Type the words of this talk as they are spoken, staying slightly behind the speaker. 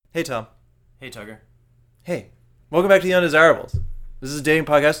Hey, Tom. Hey, Tucker. Hey. Welcome back to The Undesirables. This is a dating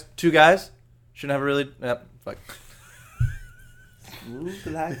podcast. Two guys. Shouldn't have a really... fuck. Move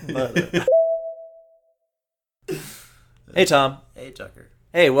like butter. Hey, Tom. Hey, Tucker.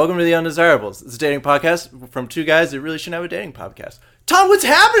 Hey, welcome to The Undesirables. It's a dating podcast from two guys that really shouldn't have a dating podcast. Tom, what's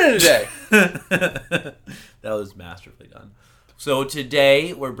happening today? That was masterfully done. So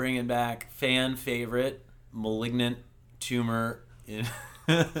today we're bringing back fan favorite malignant tumor in...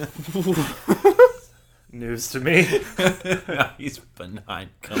 News to me. No, he's benign.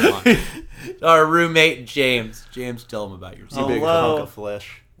 Come on. Our roommate, James. James, tell him about yourself. You big hunk of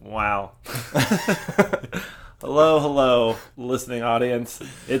flesh. Wow. Hello, listening audience.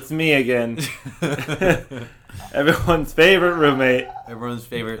 It's me again. Everyone's favorite roommate. Everyone's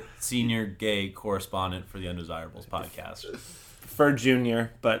favorite senior gay correspondent for the Undesirables podcast. For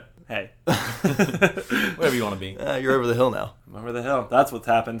Junior, but hey. Whatever you want to be. You're over the hill now. I'm over the hill. That's what's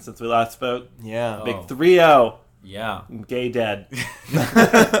happened since we last spoke. Yeah. Big 3-0. Yeah. Gay dead.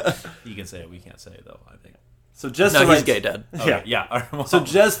 You can say it. We can't say it, though, I think. So just No, the he's right... gay dead. Okay, yeah. Well, So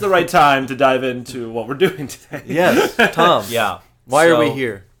just the right time to dive into what we're doing today. Yes, Tom. yeah. Why are we So,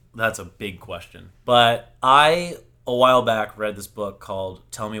 here? That's a big question. But I, a while back, read this book called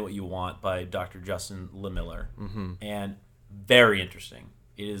Tell Me What You Want by Dr. Justin Lemiller. Mm-hmm. And very interesting.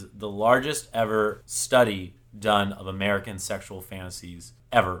 It is the largest ever study done of American sexual fantasies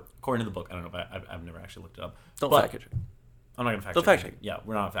ever, according to the book. I don't know if I've never actually looked it up. Don't But fact check. I'm not going to fact Don't check. fact check. Yeah,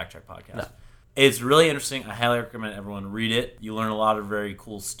 we're not a fact check podcast. No. It's really interesting. I highly recommend everyone read it. You learn a lot of very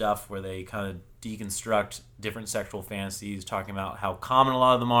cool stuff where they kind of deconstruct different sexual fantasies, talking about how common a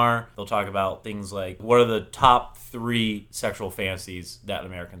lot of them are. They'll talk about things like what are the top 3 sexual fantasies that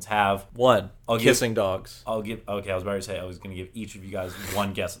Americans have. One, I'll kissing dogs. I was about to say I was going to give each of you guys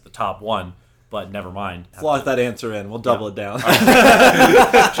one guess at the top one, but never mind. Lock that answer in. We'll double it down.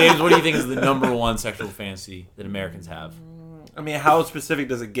 James, what do you think is the number 1 sexual fantasy that Americans have? I mean, how specific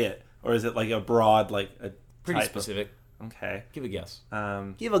does it get? Or is it like a broad, like a Pretty type specific. Okay. Give a guess.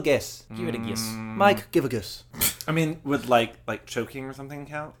 Give a guess. Give it a guess. Mike, give a guess. I mean, would like choking or something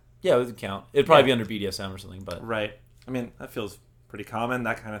count? Yeah, it would count. It'd probably be under BDSM or something, but... Right. I mean, that feels pretty common,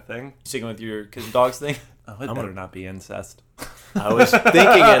 that kind of thing. Sticking with your kissing dogs thing? Oh, it better not be incest. I was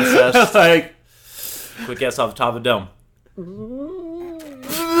thinking incest. Like, Quick guess off the top of the dome.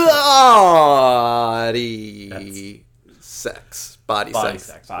 Body sex. Body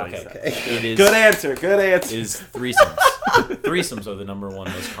sex. Body Okay. sex. It is, good answer. Good It answer. is threesomes. Threesomes are the number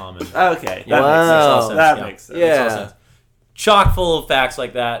 1 most common. Okay. Yeah, Wow. that Makes sense. Yeah. Makes all sense. Chock full of facts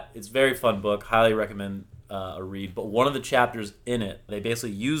like that. It's a very fun book. Highly recommend a read. But one of the chapters in it, they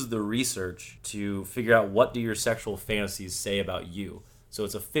basically use the research to figure out what do your sexual fantasies say about you. So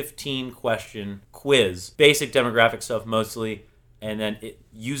it's a 15-question quiz, basic demographic stuff mostly, and then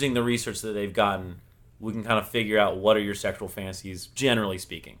using the research that they've gotten, we can kind of figure out what are your sexual fantasies, generally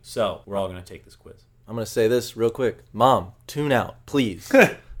speaking. So we're all going to take this quiz. I'm going to say this real quick. Mom, tune out, please.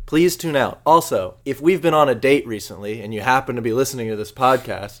 Please tune out. Also, if we've been on a date recently and you happen to be listening to this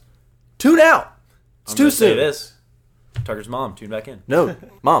podcast, tune out. It's I'm too gonna say soon. this. Tucker's mom, tune back in. No,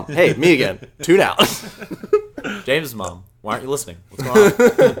 Mom. Hey, me again. Tune out. James' mom, why aren't you listening? What's going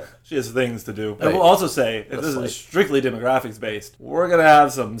on? She has things to do. Right. I will also say, if That's this like- is strictly demographics based, we're going to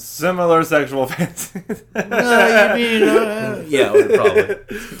have some similar sexual fantasies. Yeah, probably.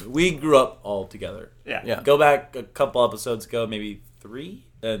 We grew up all together. Yeah. Go back a couple episodes ago, maybe 3,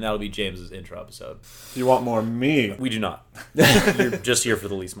 and that'll be James's intro episode. You want more me? We do not. You're just here for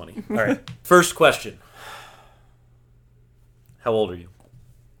the least money. All right. First question. How old are you?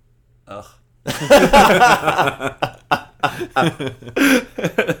 Ugh.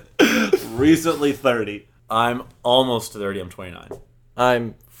 Recently 30. I'm almost 30. I'm 29.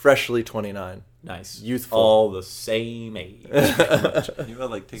 I'm freshly 29. Nice. Youthful. All the same age. You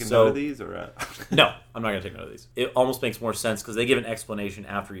want like take a So- note of these or? No, I'm not going to take note of these. It almost makes more sense because they give an explanation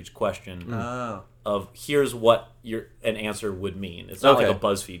after each question Oh. of here's what an answer would mean. It's not Okay. like a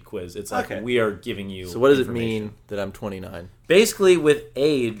BuzzFeed quiz. It's like Okay. we are giving you So what does it information. mean that I'm 29? Basically, with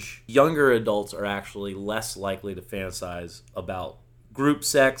age, younger adults are actually less likely to fantasize about group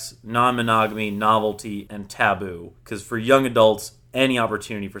sex, non-monogamy, novelty, and taboo. Because for young adults, any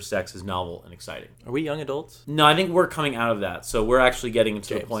opportunity for sex is novel and exciting. Are we young adults? No, I think we're coming out of that. So we're actually getting to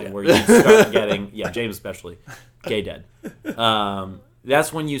James, the point yeah. where you start getting, James especially, gay dead.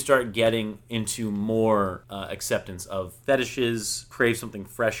 That's when you start getting into more acceptance of fetishes, crave something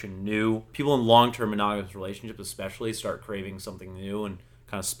fresh and new. People in long-term monogamous relationships especially start craving something new and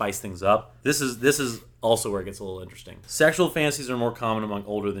kind of spice things up. This is also where it gets a little interesting. Sexual fantasies are more common among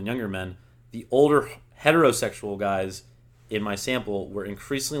older than younger men. The older heterosexual guys in my sample were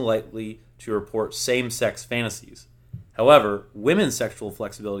increasingly likely to report same-sex fantasies. However, women's sexual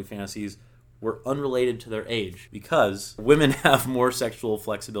flexibility fantasies were unrelated to their age because women have more sexual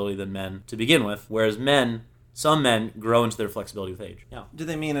flexibility than men to begin with, whereas some men grow into their flexibility with age. Yeah. Do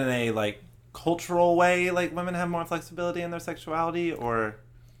they mean in a like cultural way, like women have more flexibility in their sexuality, or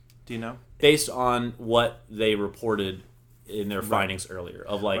do you know? Based on what they reported in their findings earlier,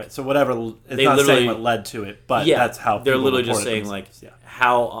 of like, Right. So whatever, it's they not literally- saying what led to it, but yeah, that's how they're people literally just report it saying like, themselves. Yeah.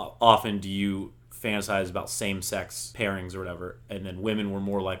 how often do you fantasize about same-sex pairings or whatever, and then women were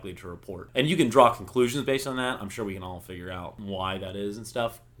more likely to report. And you can draw conclusions based on that. I'm sure we can all figure out why that is and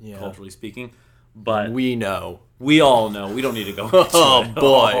stuff, culturally speaking. But We know. we all know. We don't need to go into Oh, it.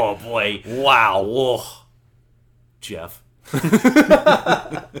 boy. Oh, boy. Wow. Whoa. Jeff.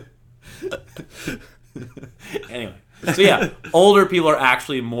 Anyway. So, yeah. Older people are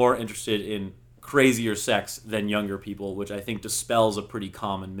actually more interested in crazier sex than younger people, which I think dispels a pretty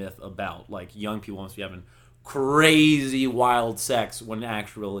common myth about, like, young people must be having crazy, wild sex when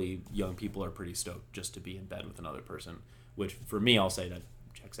actually young people are pretty stoked just to be in bed with another person, which, for me, I'll say that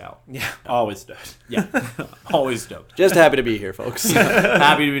checks out. Yeah, always does. Yeah. Always stoked. Just happy to be here, folks.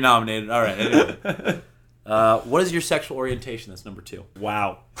 Happy to be nominated. All right. Anyway. What is your sexual orientation? That's number 2.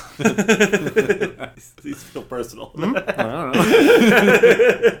 Wow. These feel personal. I don't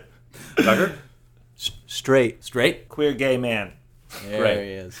know. Tucker? Straight. Straight? Queer gay man. There Right. he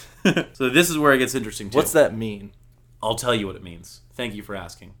is. So this is where it gets interesting, too. What's that mean? I'll tell you what it means. Thank you for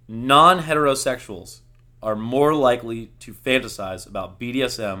asking. Non-heterosexuals are more likely to fantasize about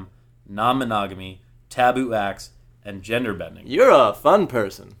BDSM, non-monogamy, taboo acts, and gender bending. You're a fun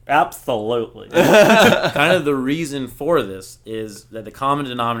person. Absolutely. Kind of the reason for this is that the common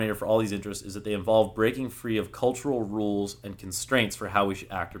denominator for all these interests is that they involve breaking free of cultural rules and constraints for how we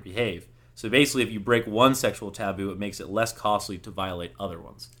should act or behave. So basically, if you break one sexual taboo, it makes it less costly to violate other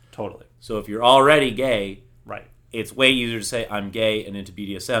ones. Totally. So if you're already gay, Right. it's way easier to say I'm gay and into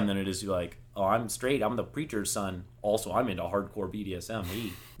BDSM than it is to be like, oh, I'm straight, I'm the preacher's son. Also, I'm into hardcore BDSM.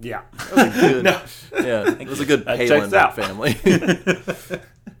 Hey. Yeah. Good. No. Yeah, it was a good That Palin checks out. family.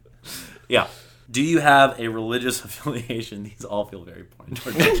 Yeah. Do you have a religious affiliation? These all feel very pointed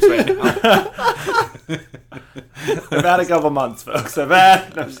toward jokes right now. I've had a couple months, folks. I've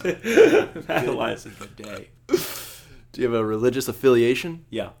had a license. Day. Do you have a religious affiliation?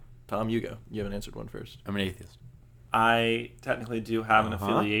 Yeah. Tom, you go. You haven't answered one first. I'm an atheist. I technically do have an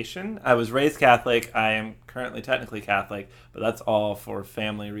affiliation. I was raised Catholic. I am currently technically Catholic, but that's all for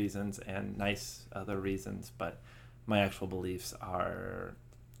family reasons and nice other reasons. But my actual beliefs are,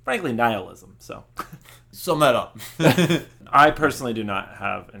 frankly, nihilism. So Sum that up. I personally do not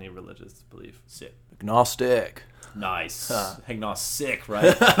have any religious belief. Sick. Agnostic. Nice. Agnostic,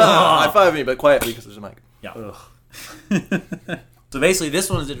 right? High five me, but quietly because there's a mic. Yeah. Ugh. So basically, this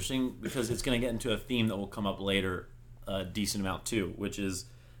one is interesting because it's going to get into a theme that will come up later a decent amount too, which is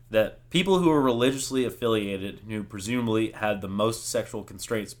that people who are religiously affiliated, who presumably had the most sexual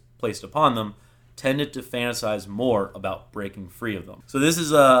constraints placed upon them, tended to fantasize more about breaking free of them. So this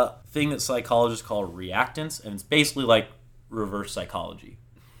is a thing that psychologists call reactance, and it's basically like reverse psychology.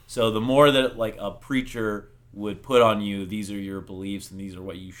 So the more that like a preacher would put on you, these are your beliefs and these are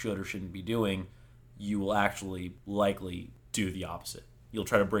what you should or shouldn't be doing, you will actually likely do the opposite. You'll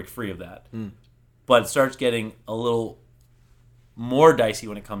try to break free of that. But it starts getting a little more dicey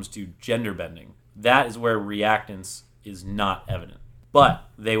when it comes to gender bending. That is where reactance is not evident. But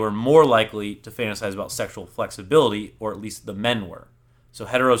they were more likely to fantasize about sexual flexibility, or at least the men were. So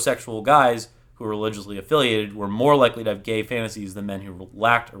heterosexual guys who were religiously affiliated were more likely to have gay fantasies than men who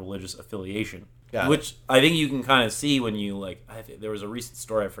lacked a religious affiliation. Got it. Which I think you can kind of see when you, like, there was a recent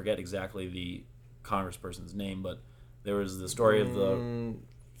story, I forget exactly the congressperson's name, but there was the story of the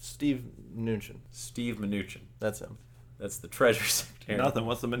Steve Mnuchin. Steve Mnuchin. That's him. That's the Treasury Secretary. Nothing.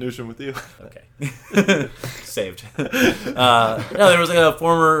 What's the minutia with you? Okay. Saved. No, there was like a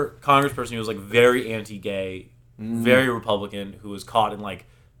former congressperson who was like very anti-gay, very Republican, who was caught in like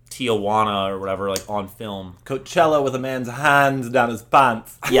Tijuana or whatever, like on film. Coachella with a man's hands down his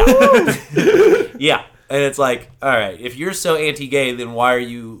pants. Yeah. Yeah. And it's like, all right, if you're so anti-gay, then why are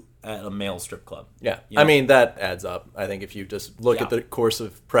you at a male strip club? Yeah. You know? I mean, that adds up. I think if you just look Yeah. at the course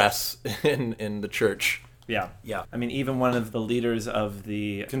of press in the church. Yeah. Yeah. I mean, even one of the leaders of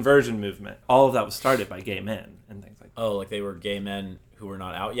the conversion movement, all of that was started by gay men and things like that. Oh, like they were gay men who were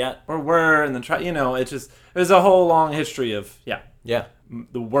not out yet? Or were, and then it just, there's a whole long history of, Yeah.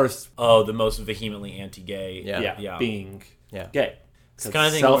 the worst, Oh, the most vehemently anti-gay. Yeah. being Yeah. gay. It's the kind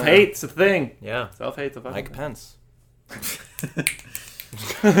of thing Self-hate's a thing. Yeah. Self-hate's a fucking Mike thing. Pence.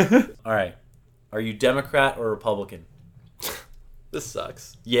 All right. Are you Democrat or Republican? This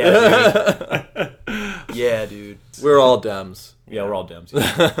sucks. Yeah, dude. Yeah, dude. We're all Dems. Yeah, we're all Dems.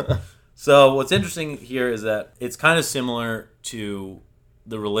 Yeah. So what's interesting here is that it's kind of similar to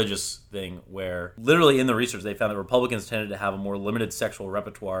the religious thing, where literally in the research they found that Republicans tended to have a more limited sexual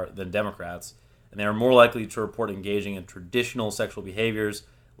repertoire than Democrats, and they are more likely to report engaging in traditional sexual behaviors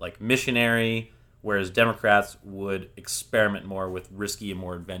like missionary, whereas Democrats would experiment more with risky and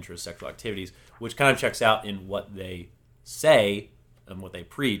more adventurous sexual activities, which kind of checks out in what they say and what they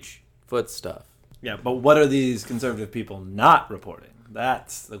preach. Foot stuff. Yeah, but what are these conservative people not reporting?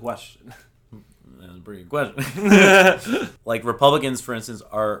 That's the question. That's a pretty good question. Like Republicans, for instance,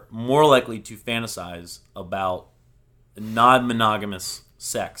 are more likely to fantasize about non-monogamous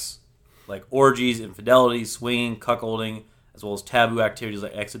sex, like orgies, infidelity, swinging, cuckolding, as well as taboo activities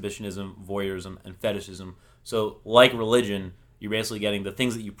like exhibitionism, voyeurism, and fetishism. So, like religion, you're basically getting the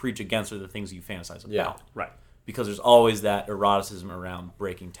things that you preach against are the things you fantasize about. Yeah, right. Because there's always that eroticism around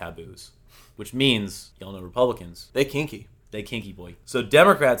breaking taboos, which means, y'all know Republicans, They kinky. they kinky boy. So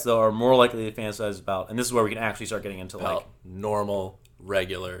Democrats, though, are more likely to fantasize about, and this is where we can actually start getting into like normal,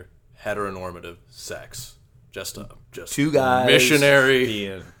 regular, heteronormative sex. Just two guys missionary,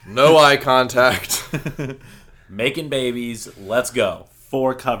 being, no eye contact. making babies. Let's go.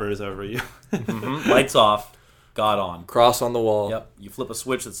 4 covers over you. Lights off. God on. Cross on the wall. Yep. You flip a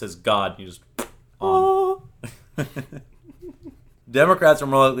switch that says God, and you just on. Democrats are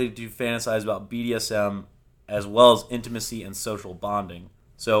more likely to fantasize about BDSM as well as intimacy and social bonding.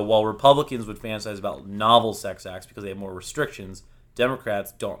 So while Republicans would fantasize about novel sex acts because they have more restrictions,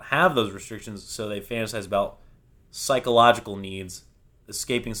 Democrats don't have those restrictions, so they fantasize about psychological needs,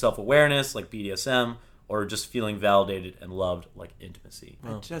 escaping self-awareness like BDSM, or just feeling validated and loved like intimacy.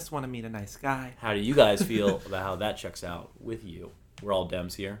 I just want to meet a nice guy. How do you guys feel about how that checks out with you? We're all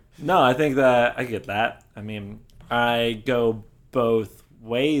Dems here. No, I think that I get that. I mean, I go both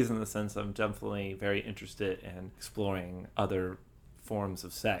ways in the sense I'm definitely very interested in exploring other forms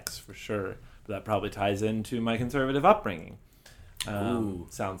of sex for sure. But that probably ties into my conservative upbringing.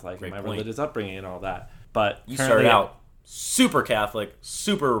 Sounds like my point. religious upbringing and all that. But You started out super Catholic,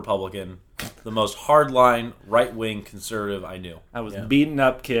 super Republican, the most hardline, right-wing conservative I knew. I was beating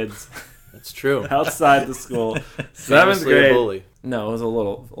up kids That's true. outside the school. 7th Famously a grade. bully. No, it was a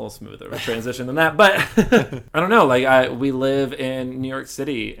little smoother of a transition than that. But I don't know. Like we live in New York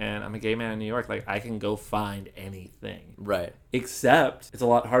City, and I'm a gay man in New York. Like I can go find anything, Right. except it's a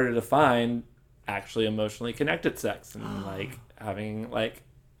lot harder to find actually emotionally connected sex and like having like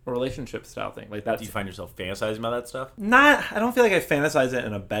a relationship style thing. Like that's Do you find yourself fantasizing about that stuff? not. I don't feel like I fantasize it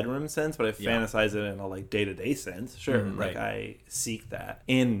in a bedroom sense, but I Yeah. fantasize it in a like day-to-day sense. Sure, right. like I seek that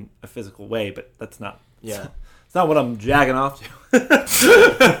in a physical way, but that's not. Yeah. It's not what I'm jagging off to.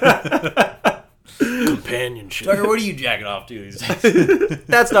 Companionship. Tucker, what are you jacking off to these days?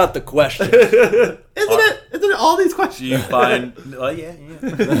 That's not the question. Isn't it all these questions? Do you find... Well, yeah.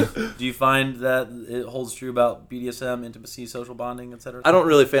 Do you find that it holds true about BDSM, intimacy, social bonding, etc.? I don't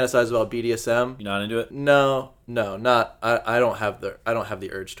really fantasize about BDSM. You're not into it? No, not. I don't have the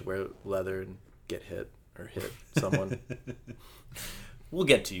urge to wear leather and get hit or hit someone. We'll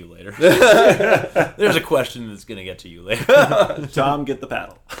get to you later. There's a question that's going to get to you later. Tom, get the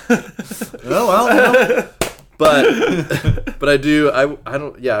paddle. Oh, well. But I do. I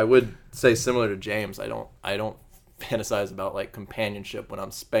don't. Yeah, I would say similar to James. I don't fantasize about like companionship when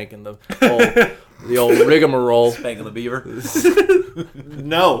I'm spanking the old rigmarole. Spanking the beaver.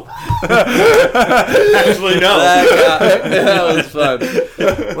 No. Actually, no. That was fun.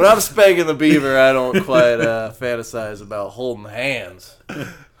 When I'm spanking the beaver, I don't quite fantasize about holding hands.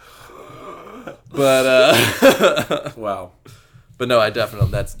 But Wow. But no,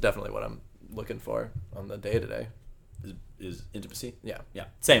 that's definitely what I'm looking for on the day to day. Is intimacy? Yeah. Yeah.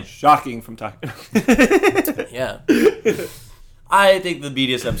 Same. Shocking from talking. Yeah. I think the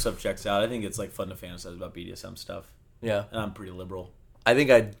BDSM stuff checks out. I think it's like fun to fantasize about BDSM stuff. Yeah. And I'm pretty liberal. I think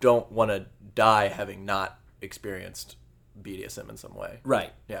I don't want to die having not experienced BDSM in some way.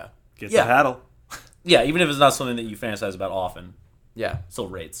 Right. Yeah. Get Yeah. the paddle. Yeah, even if it's not something that you fantasize about often, Yeah. still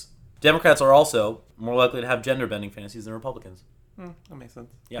rates. Democrats are also more likely to have gender bending fantasies than Republicans. That makes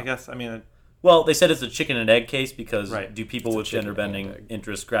sense. Yeah. I guess. I mean, Well, they said it's a chicken and egg case because Right. do people It's a with chicken gender bending and egg.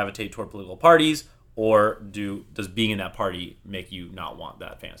 interests gravitate toward political parties, or does being in that party make you not want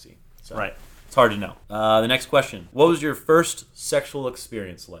that fantasy? So right. it's hard to know. The next question: what was your first sexual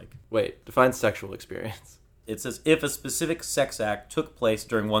experience like? Wait, define sexual experience. It says if a specific sex act took place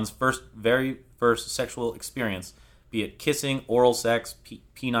during one's very first sexual experience, be it kissing, oral sex,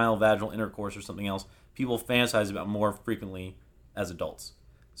 penile vaginal intercourse, or something else, people fantasize about more frequently as adults.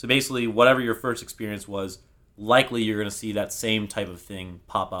 So basically, whatever your first experience was, likely you're going to see that same type of thing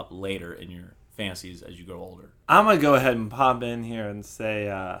pop up later in your fantasies as you grow older. I'm going to go ahead and pop in here and say,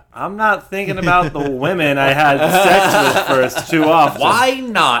 I'm not thinking about the women I had sex with first too often. Why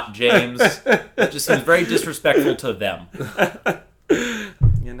not, James? It just seems very disrespectful to them.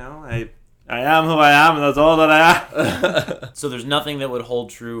 You know, I am who I am, and that's all that I am. So there's nothing that would hold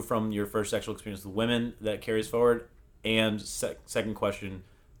true from your first sexual experience with women that carries forward. And second question,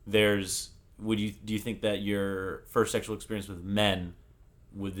 do you think that your first sexual experience with men,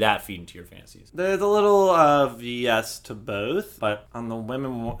 would that feed into your fantasies? There's a little of yes to both, but on the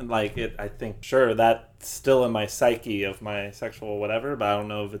women, like it, I think sure that's still in my psyche of my sexual whatever, but I don't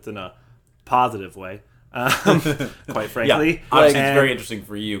know if it's in a positive way. Quite frankly, yeah, obviously it's very interesting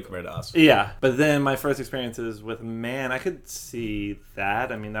for you compared to us. Yeah, but then my first experiences with man, I could see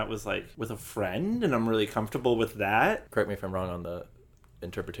that. I mean, that was like with a friend, and I'm really comfortable with that. Correct me if I'm wrong on the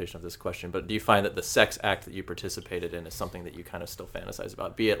interpretation of this question, but do you find that the sex act that you participated in is something that you kind of still fantasize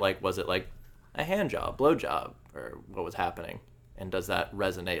about? Be it like, was it like a hand job, blow job, or what was happening? And does that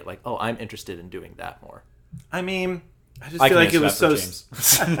resonate? Like, oh, I'm interested in doing that more. I mean, I just feel like it was so.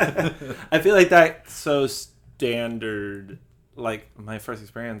 I feel like that's so standard. Like my first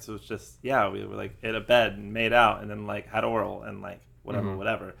experience was just we were like in a bed and made out, and then like had oral and like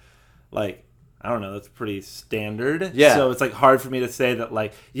whatever. Like I don't know, that's pretty standard. Yeah. So it's like hard for me to say that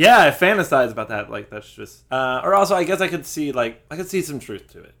like I fantasize about that. Like that's just or also I guess I could see some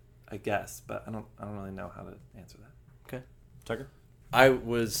truth to it. I guess, but I don't really know how to answer that. Okay, Tucker. I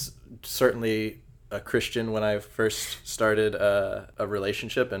was certainly a Christian when I first started a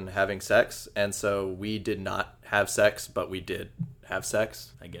relationship and having sex, and so we did not have sex, but we did have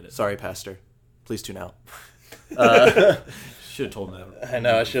sex. I get it. Sorry, Pastor. Please tune out. Should have told him that. I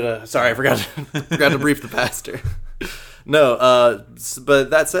know. I should have. Sorry, I forgot to brief the pastor. No,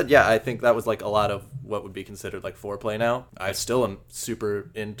 but that said, I think that was like a lot of what would be considered like foreplay now. I still am super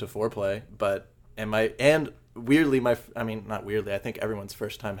into foreplay, but weirdly, not weirdly, I think everyone's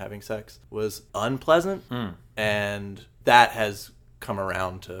first time having sex was unpleasant, and that has come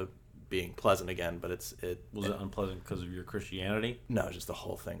around to being pleasant again, but was it unpleasant because of your Christianity? No, just the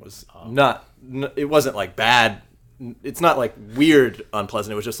whole thing was it wasn't like bad. It's not like weird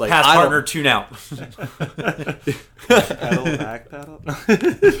unpleasant. It was just like past partner tune out. Pedal, back pedal.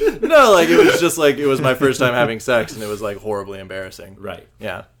 No, like it was just like it was my first time having sex, and it was like horribly embarrassing. Right.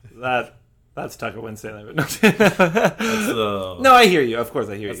 Yeah. That's Tucker Wednesday. No, I hear you. Of course,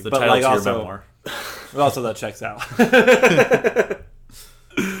 I hear you. That's the but title like to your also, memoir. But also that checks out.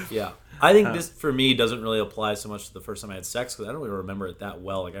 Yeah. I think this, for me, doesn't really apply so much to the first time I had sex, because I don't really remember it that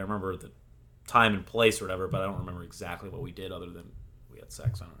well. Like, I remember the time and place or whatever, but I don't remember exactly what we did other than we had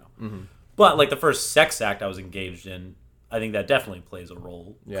sex. I don't know. Mm-hmm. But, like, the first sex act I was engaged in, I think that definitely plays a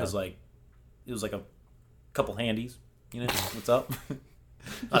role. Because, like, it was like a couple handies. You know, what's up?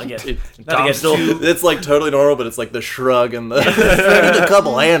 Not to get it's like totally normal, but it's like the shrug and the a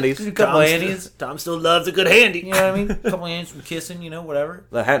couple handies. Tom still loves a good handy. You know what I mean? A couple handies from kissing, the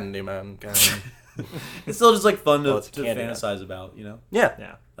The handy man. It's still just like fun to fantasize about,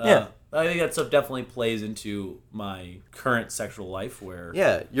 Yeah. I think that stuff definitely plays into my current sexual life where...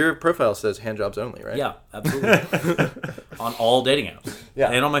 Yeah, your profile says handjobs only, right? Yeah, absolutely. On all dating apps.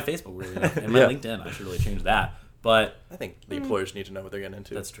 Yeah. And on my Facebook, really. And my LinkedIn. I should really change that. But I think the employers need to know what they're getting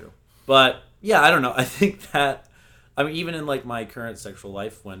into. That's true. But, I don't know. I think that... even in like my current sexual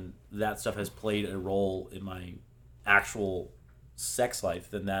life, when that stuff has played a role in my actual sex life,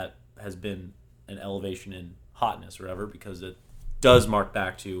 then that has been an elevation in hotness or whatever, because it does mark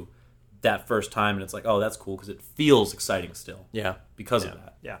back to that first time, and it's like, oh, that's cool, because it feels exciting still. Yeah. Because of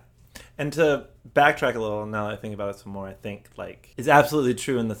that. Yeah. And to backtrack a little, now that I think about it some more, I think like it's absolutely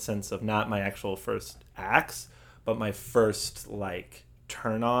true in the sense of not my actual first acts, but my first like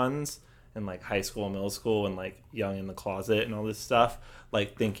turn-ons in like high school, middle school, and like young in the closet and all this stuff.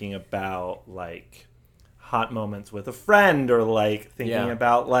 Like thinking about like hot moments with a friend, or like thinking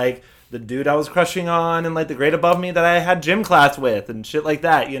about like the dude I was crushing on and like the grade above me that I had gym class with and shit like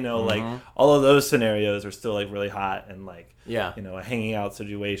that, like all of those scenarios are still like really hot, and like, a hanging out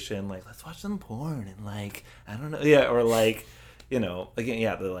situation, like let's watch some porn and like, I don't know. Yeah. Or like,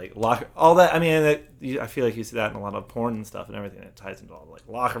 again, the like locker, all that. I mean, I feel like you see that in a lot of porn and stuff and everything. It ties into all the like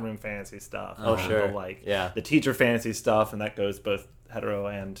locker room fantasy stuff. Oh, sure. The teacher fantasy stuff, and that goes both hetero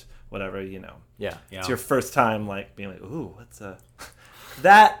and whatever, Yeah. It's your first time like being like, ooh, what's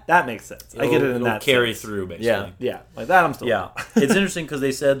that makes sense. I get it in that carry sense. through, basically. Yeah. Like that I'm still It's interesting because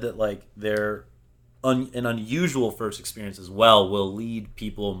they said that like their an unusual first experience as well will lead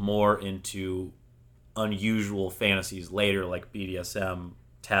people more into unusual fantasies later, like BDSM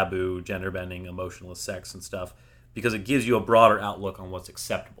taboo, gender bending, emotionless sex and stuff, because it gives you a broader outlook on what's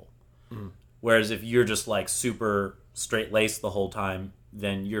acceptable. Whereas if you're just like super straight-laced the whole time,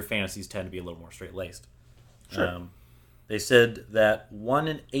 then your fantasies tend to be a little more straight-laced. Sure. They said that 1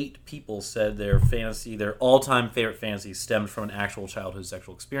 in 8 people said their all-time favorite fantasy stemmed from an actual childhood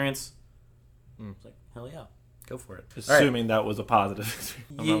sexual experience. It's like, hell yeah, go for it. Assuming that was a positive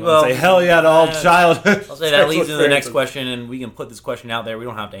experience. I'm not well, gonna say hell yeah to all childhood. I'll say that leads into the next question, and we can put this question out there. We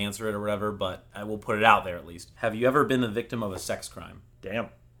don't have to answer it or whatever, but I will put it out there at least. Have you ever been the victim of a sex crime? Damn,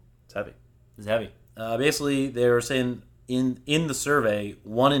 it's heavy. It's heavy. Basically, they were saying in the survey,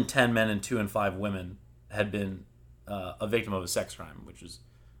 1 in 10 men and 2 in 5 women had been a victim of a sex crime, which is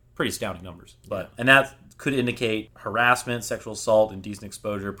pretty astounding numbers. And that could indicate harassment, sexual assault, indecent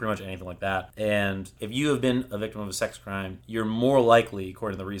exposure, pretty much anything like that. And if you have been a victim of a sex crime, you're more likely,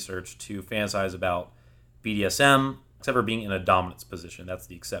 according to the research, to fantasize about BDSM, except for being in a dominance position. That's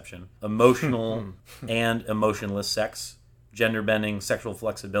the exception. Emotional and emotionless sex, gender bending, sexual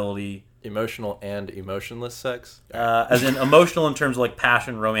flexibility. Emotional and emotionless sex? As in emotional in terms of like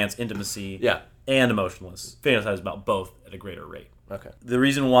passion, romance, intimacy. Yeah. And emotionless. Fantasize about both at a greater rate. Okay. The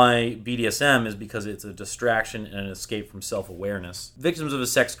reason why BDSM is because it's a distraction and an escape from self-awareness. Victims of a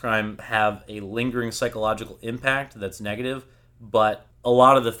sex crime have a lingering psychological impact that's negative, but a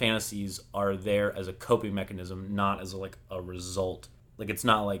lot of the fantasies are there as a coping mechanism, not as a result. Like, it's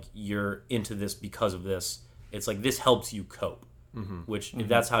not like you're into this because of this. It's like this helps you cope, which if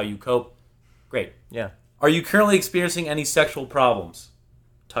that's how you cope, great. Yeah. Are you currently experiencing any sexual problems?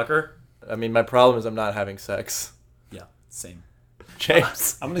 Tucker? I mean, my problem is I'm not having sex. Yeah, same.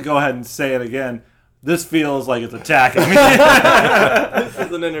 James. I'm gonna go ahead and say it again. This feels like it's attacking me. This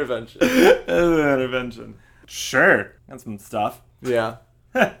is an intervention. This is an intervention. Sure. Got some stuff. Yeah.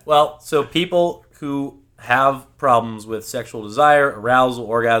 Well, so people who have problems with sexual desire, arousal,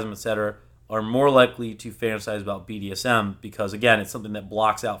 orgasm, etc., are more likely to fantasize about BDSM because, again, it's something that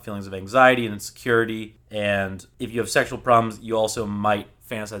blocks out feelings of anxiety and insecurity. And if you have sexual problems, you also might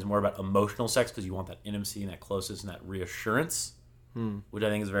fantasize more about emotional sex because you want that intimacy and that closeness and that reassurance, which I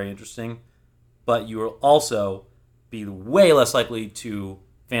think is very interesting. But you will also be way less likely to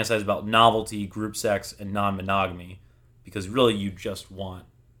fantasize about novelty, group sex, and non-monogamy because really you just want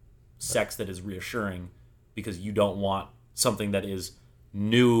sex that is reassuring because you don't want something that is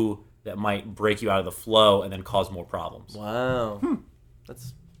new that might break you out of the flow and then cause more problems. Wow.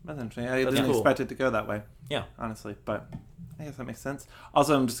 That's interesting. I didn't cool. expect it to go that way. Yeah. Honestly, but I guess that makes sense.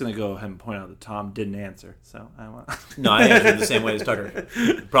 Also, I'm just going to go ahead and point out that Tom didn't answer, so I want. No, I answered the same way as Tucker.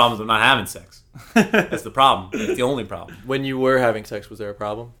 The problem is I'm not having sex. That's the problem. That's the only problem. when you were having sex, was there a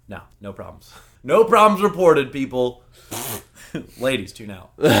problem? No problems. No problems reported, people. Ladies, tune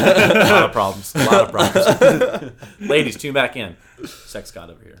out. A lot of problems. Ladies, tune back in. Sex God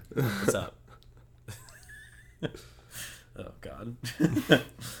over here. What's up? Oh, God.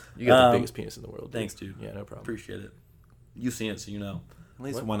 You got the biggest penis in the world. Dude. Thanks, dude. Yeah, no problem. Appreciate it. You've seen it, so you know. At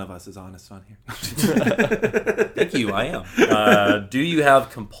least one of us is honest on here. Thank you, I am. Do you have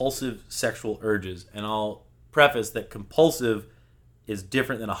compulsive sexual urges? And I'll preface that compulsive is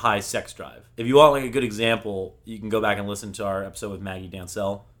different than a high sex drive. If you want like a good example, you can go back and listen to our episode with Maggie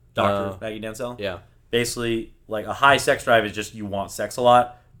Dancel, Dr. Maggie Dancel. Yeah. Basically, like a high sex drive is just you want sex a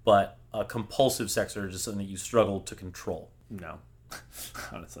lot, but a compulsive sex urge is something that you struggle to control. No.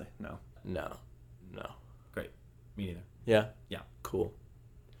 Honestly, no. No. Great. Me neither. Yeah? Yeah. Cool.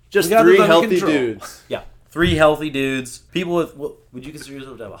 Just We got 3 this under healthy control. dudes. Yeah. 3 healthy dudes. People with, would you consider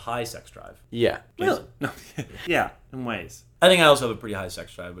yourself to have a high sex drive? Yeah. Really? No. Yeah, in ways. I think I also have a pretty high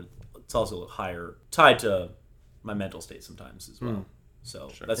sex drive, but it's also higher, tied to my mental state sometimes as well. So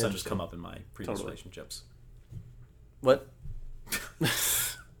that's not just come up in my previous relationships. What?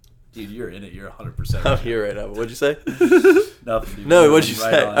 Dude, you're in it. You're 100%. I'm here right now. What'd you say? Nothing, dude. No, what'd you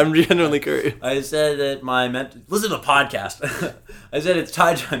Right say? on. I'm genuinely curious. I said that my listen to the podcast. I said it's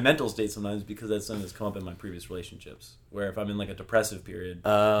tied to my mental state sometimes because that's something that's come up in my previous relationships. Where if I'm in like a depressive period,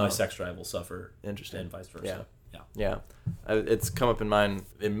 my sex drive will suffer. Interesting. And vice versa. Yeah. It's come up in mine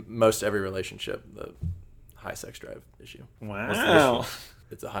in most every relationship, the high sex drive issue. Wow.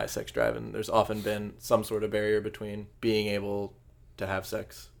 It's a high sex drive, and there's often been some sort of barrier between being able to have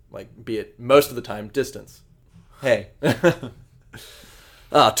sex, like be it most of the time distance. Hey.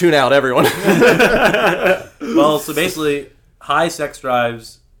 Tune out, everyone. Well, so basically, high sex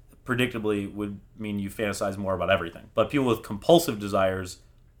drives predictably would mean you fantasize more about everything. But people with compulsive desires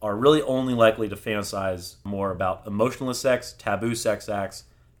are really only likely to fantasize more about emotionless sex, taboo sex acts,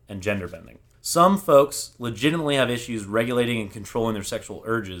 and gender bending. Some folks legitimately have issues regulating and controlling their sexual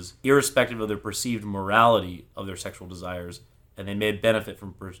urges, irrespective of their perceived morality of their sexual desires, and they may benefit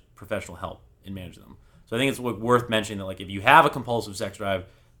from professional help in managing them. So I think it's worth mentioning that, like, if you have a compulsive sex drive,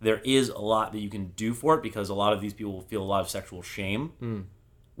 there is a lot that you can do for it, because a lot of these people will feel a lot of sexual shame,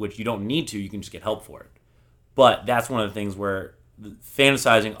 which you don't need to. You can just get help for it. But that's one of the things where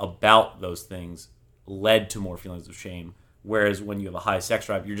fantasizing about those things led to more feelings of shame. Whereas when you have a high sex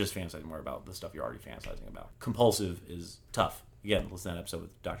drive, you're just fantasizing more about the stuff you're already fantasizing about. Compulsive is tough. Again, listen to that episode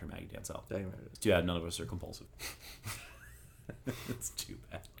with Dr. Maggie Dansell. It's too bad none of us are compulsive. It's too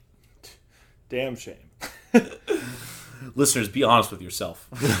bad. Damn shame. Listeners, be honest with yourself.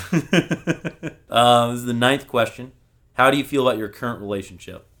 This is the 9th question. How do you feel about your current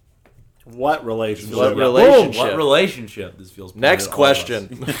relationship? What relationship? What relationship? What relationship? This feels Next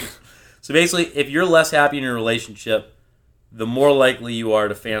question. So basically, if you're less happy in your relationship, the more likely you are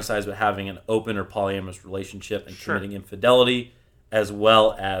to fantasize about having an open or polyamorous relationship and committing infidelity, as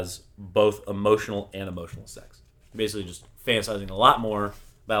well as both emotional and emotional sex. Basically, just fantasizing a lot more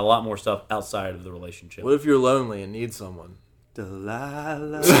about a lot more stuff outside of the relationship. What if you're lonely and need someone?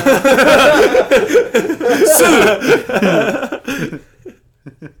 Delilah.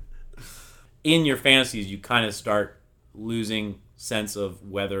 In your fantasies, you kind of start losing sense of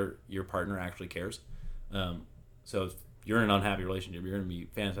whether your partner actually cares. So if you're in an unhappy relationship, you're going to be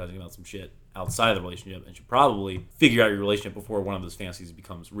fantasizing about some shit outside of the relationship, and should probably figure out your relationship before one of those fantasies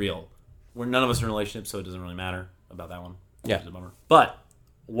becomes real. We're none of us are in a relationship, so it doesn't really matter about that one. Yeah. It's a bummer. But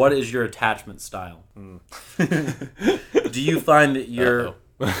what is your attachment style? Do you find that you're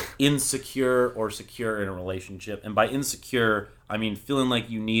insecure or secure in a relationship? And by insecure, I mean feeling like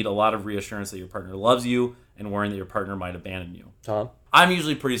you need a lot of reassurance that your partner loves you and worrying that your partner might abandon you. Tom? I'm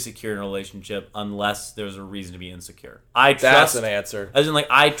usually pretty secure in a relationship unless there's a reason to be insecure. I trust. That's an answer. As in, like,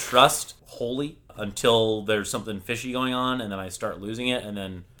 I trust wholly until there's something fishy going on, and then I start losing it, and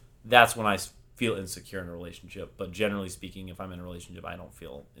then that's when I feel insecure in a relationship. But generally speaking, if I'm in a relationship, I don't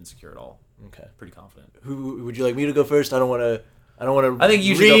feel insecure at all. Okay. Pretty confident. Who would you like me to go first? I don't want to I think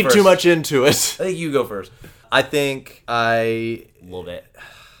you should go read first. too much into it. I think you go first. I think A little bit.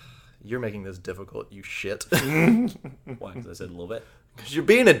 You're making this difficult, you shit. Why? Because I said a little bit. Because you're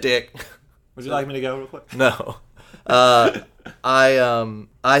being a dick. Would you like me to go real quick? No. I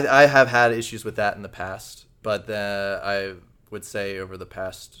have had issues with that in the past, but I would say over the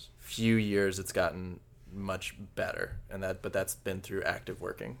past few years it's gotten much better, but that's been through active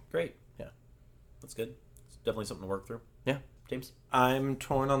working. Great. Yeah. That's good. It's definitely something to work through. Yeah. James? I'm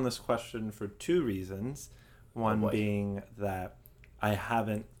torn on this question for 2 reasons. One being that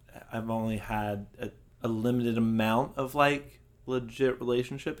I've only had a limited amount of like legit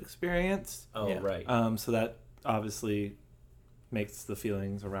relationship experience. Oh, yeah. Right. So that obviously makes the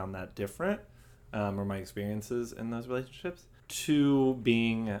feelings around that different, or my experiences in those relationships. 2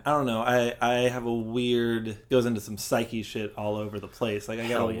 being, I don't know, I have a weird, goes into some psyche shit all over the place. Like I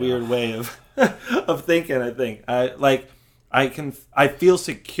got a weird way of of thinking, I think. I feel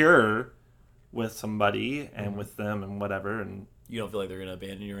secure with somebody and with them and whatever, and you don't feel like they're going to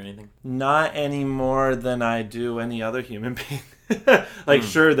abandon you or anything? not any more than I do any other human being. Like,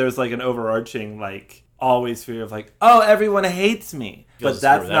 sure, there's like an overarching, like, always fear of like, oh, everyone hates me. But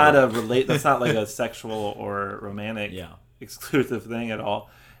that's not that's not like a sexual or romantic exclusive thing at all.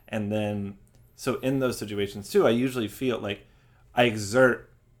 And then, so in those situations too, I usually feel like I exude.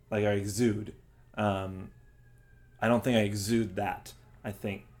 I don't think I exude that. I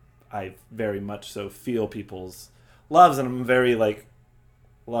think I very much so feel people's loves, and I'm a very like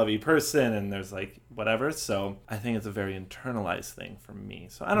lovey person, and there's like whatever. So I think it's a very internalized thing for me.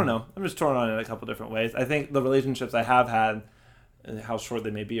 So I don't know. I'm just torn on it in a couple different ways. I think the relationships I have had, how short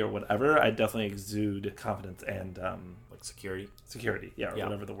they may be or whatever, I definitely exude confidence and like security. Yeah, or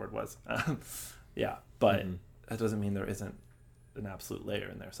whatever the word was. Yeah, but that doesn't mean there isn't an absolute layer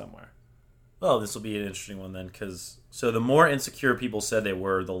in there somewhere. Well, this will be an interesting one then, because so the more insecure people said they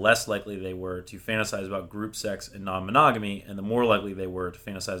were, the less likely they were to fantasize about group sex and non-monogamy, and the more likely they were to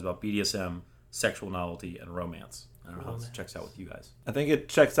fantasize about BDSM, sexual novelty, and romance. I don't know how this checks out with you guys. I think it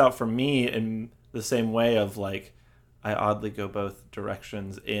checks out for me in the same way of like, I oddly go both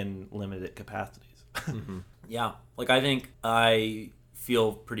directions in limited capacities. Yeah, like I think I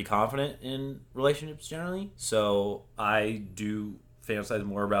feel pretty confident in relationships generally, so I do fantasize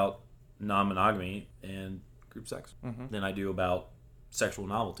more about non-monogamy and group sex than I do about sexual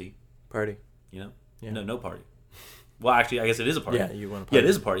novelty. Party. You know? Yeah. No party. Well, actually, I guess it is a party. Yeah, you want a party. Yeah, it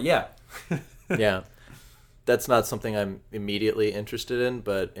is a party, yeah. Yeah. That's not something I'm immediately interested in,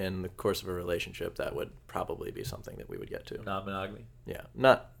 but in the course of a relationship, that would probably be something that we would get to. Non-monogamy. Yeah.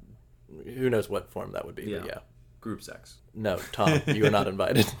 Not, who knows what form that would be, but yeah. Group sex. No, Tom, you are not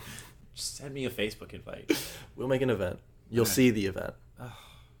invited. Just send me a Facebook invite. We'll make an event. You'll see the event.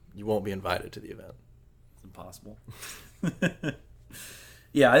 You won't be invited to the event. It's impossible.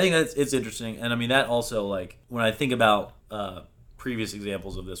 Yeah, I think it's interesting. And I mean, that also, like, when I think about previous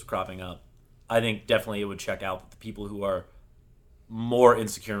examples of this cropping up, I think definitely it would check out that the people who are more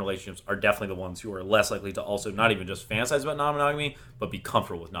insecure in relationships are definitely the ones who are less likely to also not even just fantasize about non-monogamy, but be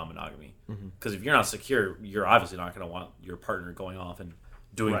comfortable with non-monogamy. Because if you're not secure, you're obviously not going to want your partner going off and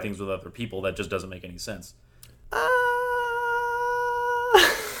doing things with other people. That just doesn't make any sense.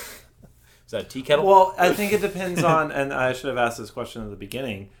 Is that a tea kettle? Well, I think it depends on, and I should have asked this question at the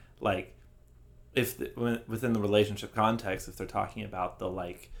beginning, like, if within the relationship context, if they're talking about the,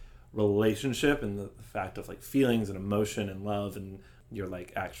 like, relationship and the fact of, like, feelings and emotion and love and your,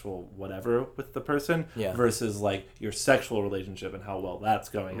 like, actual whatever with the person versus, like, your sexual relationship and how well that's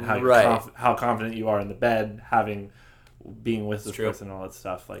going and how confident you are in the bed being with this person and all that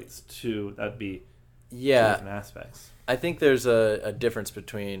stuff. Like, that'd be two different aspects. I think there's a difference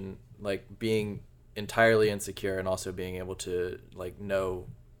between, like, being entirely insecure and also being able to, like, know.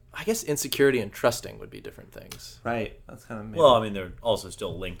 I guess insecurity and trusting would be different things. Right. That's kind of maybe. Well, I mean, they're also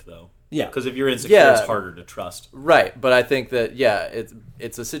still linked, though. Yeah. Because if you're insecure, it's harder to trust. Right. But I think that,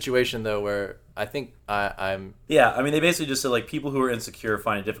 it's a situation, though, where I think I'm... Yeah, I mean, they basically just said, like, people who are insecure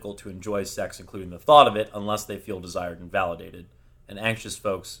find it difficult to enjoy sex, including the thought of it, unless they feel desired and validated. And anxious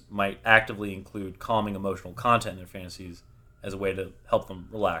folks might actively include calming emotional content in their fantasies as a way to help them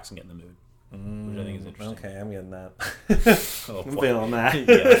relax and get in the mood. Which I think is interesting. Okay, I'm getting that. I'm feeling that. Yeah,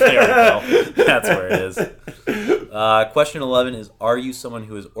 there we go. That's where it is. Question 11 is, are you someone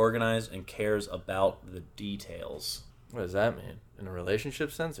who is organized and cares about the details? What does that mean? In a relationship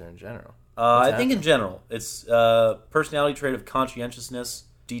sense or in general? I think in general. It's personality trait of conscientiousness,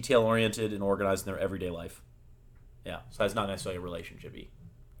 detail-oriented, and organized in their everyday life. Yeah, so that's not necessarily a relationship-y.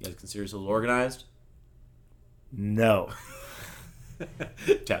 You guys consider yourselves organized? No.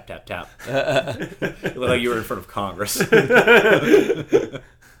 Tap, tap, tap. You look like you were in front of Congress. That's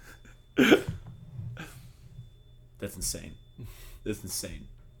insane. That's insane.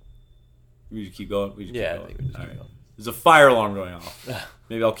 We just keep going? We just keep going. I think we just All keep right. going. There's a fire alarm going off.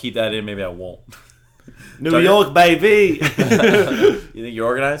 Maybe I'll keep that in, maybe I won't. New York, baby! You think you're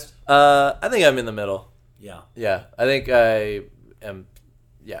organized? I think I'm in the middle. Yeah. Yeah, I think I am.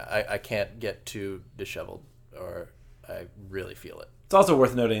 Yeah, I can't get too disheveled, or I really feel it. It's also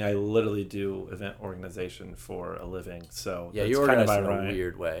worth noting I literally do event organization for a living, so yeah, you organize in a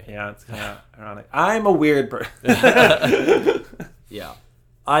weird way. Yeah, it's kind of ironic. I'm a weird person. Yeah,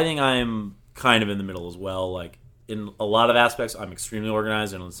 I think I'm kind of in the middle as well. Like, in a lot of aspects, I'm extremely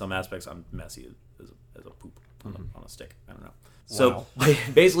organized, and in some aspects, I'm messy as a poop on a stick. I don't know. So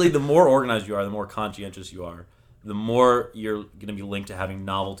basically, the more organized you are, the more conscientious you are, the more you're going to be linked to having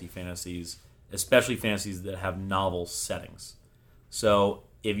novelty fantasies, especially fantasies that have novel settings. So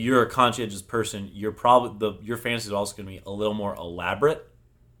if you're a conscientious person, your fantasy is also going to be a little more elaborate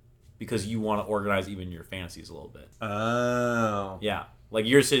because you want to organize even your fantasies a little bit. Oh. Yeah. Like,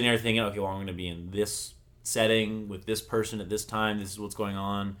 you're sitting there thinking, okay, well, I'm going to be in this setting with this person at this time. This is what's going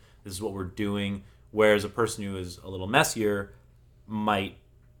on. This is what we're doing. Whereas a person who is a little messier might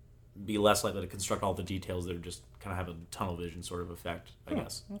be less likely to construct all the details that are just kind of have a tunnel vision sort of effect, I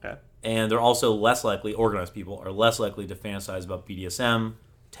guess. Okay. And they're also less likely, organized people are less likely to fantasize about BDSM,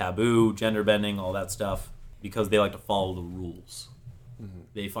 taboo, gender bending, all that stuff, because they like to follow the rules. Mm-hmm.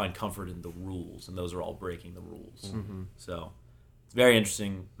 They find comfort in the rules, and those are all breaking the rules. Mm-hmm. So it's very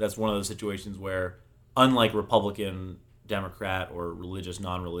interesting. That's one of those situations where, unlike Republican, Democrat, or religious,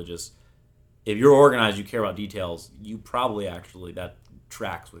 non-religious, if you're organized, you care about details, you probably actually, that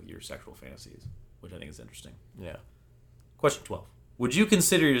tracks with your sexual fantasies, which I think is interesting. Yeah. Question 12. Would you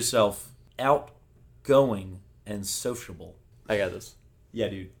consider yourself outgoing and sociable? I got this. Yeah,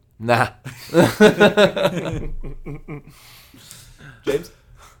 dude. Nah. James?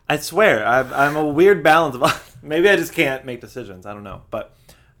 I swear, I'm a weird balance of... Maybe I just can't make decisions. I don't know. But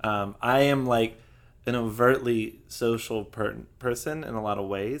I am like an overtly social person in a lot of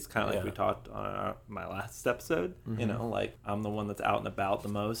ways, kind of like we talked on my last episode. Mm-hmm. You know, like, I'm the one that's out and about the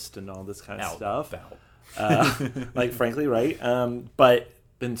most and all this kind of stuff. Like, frankly, right? But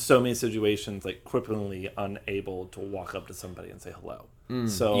in so many situations, like, cripplingly unable to walk up to somebody and say hello.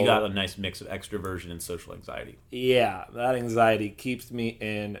 So you got a nice mix of extroversion and social anxiety. Yeah, that anxiety keeps me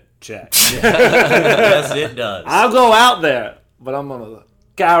in check. Yes, it does. I'll go out there, but I'm gonna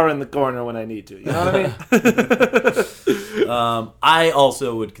cower in the corner when I need to. You know what I mean? I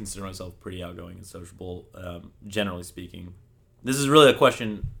also would consider myself pretty outgoing and sociable, generally speaking. This is really a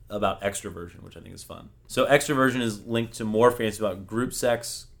question about extroversion, which I think is fun. So extroversion is linked to more fantasy about group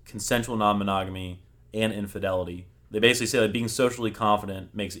sex, consensual non-monogamy, and infidelity. They basically say that being socially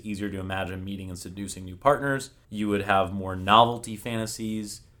confident makes it easier to imagine meeting and seducing new partners. You would have more novelty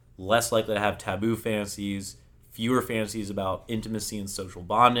fantasies, less likely to have taboo fantasies, fewer fantasies about intimacy and social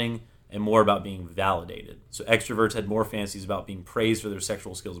bonding, and more about being validated. So extroverts had more fantasies about being praised for their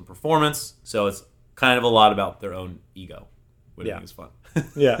sexual skills and performance. So it's kind of a lot about their own ego, which I think is fun.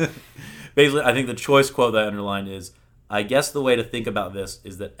 Yeah. Basically, I think the choice quote that I underlined is, I guess the way to think about this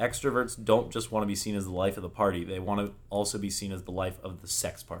is that extroverts don't just want to be seen as the life of the party. They want to also be seen as the life of the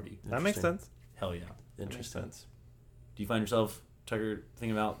sex party. That makes sense. Hell yeah. Interesting. Do you find yourself, Tucker,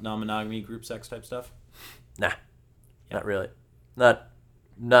 thinking about non-monogamy, group sex type stuff? Nah, not really. Not.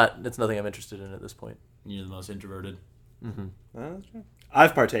 It's nothing I'm interested in at this point. You're the most introverted. Mm-hmm. That's true.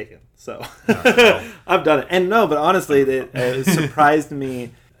 I've partaken, so I've done it. And no, but honestly, it surprised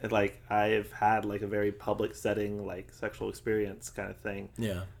me. Like, I've had like a very public setting, like sexual experience kind of thing.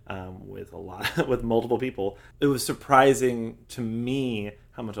 Yeah. With multiple people. It was surprising to me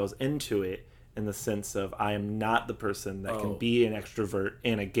how much I was into it, in the sense of I am not the person that can be an extrovert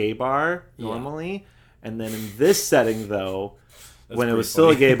in a gay bar normally. And then in this setting, though, when it was still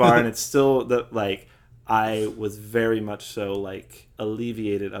a gay bar and it's still like, I was very much so like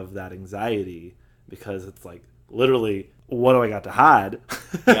alleviated of that anxiety, because it's like, literally, what do I got to hide?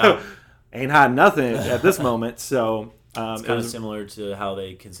 Yeah. Ain't hiding nothing at this moment. So it's kind of similar to how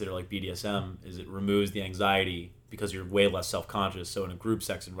they consider like BDSM, is it removes the anxiety because you're way less self-conscious. So in a group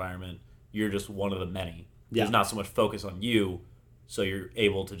sex environment, you're just one of the many. Yeah. There's not so much focus on you, so you're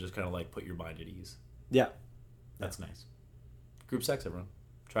able to just kind of like put your mind at ease. Yeah. That's nice. Group sex, everyone.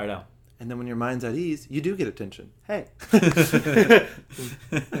 Try it out. And then when your mind's at ease, you do get attention. Hey. It's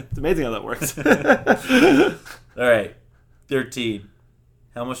amazing how that works. All right. 13.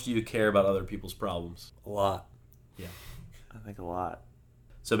 How much do you care about other people's problems? A lot. Yeah. I think a lot.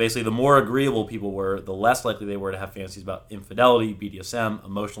 So basically, the more agreeable people were, the less likely they were to have fantasies about infidelity, BDSM,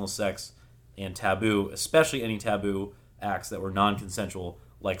 emotional sex, and taboo, especially any taboo acts that were non-consensual,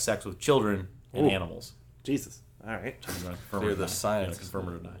 like sex with children and animals. Jesus. All right. You're the science. Confirm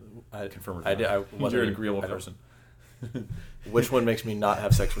or deny. Confirm or deny. I wasn't You're an agreeable person. Which one makes me not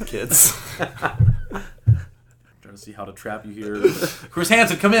have sex with kids? Trying to see how to trap you here. Chris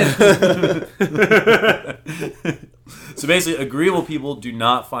Hansen, come in. So basically, agreeable people do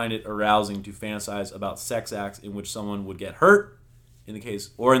not find it arousing to fantasize about sex acts in which someone would get hurt, in the case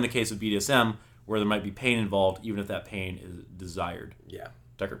of BDSM, where there might be pain involved, even if that pain is desired. Yeah.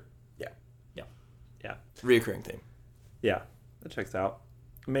 Tucker? Yeah. Reoccurring theme. Yeah. That checks out.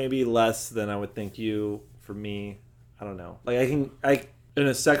 Maybe less than I would think you. For me, I don't know. Like, in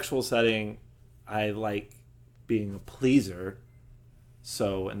a sexual setting, I like being a pleaser.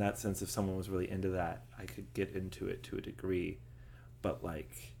 So in that sense, if someone was really into that, I could get into it to a degree. But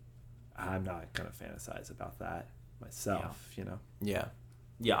like, I'm not going to fantasize about that myself, you know? Yeah.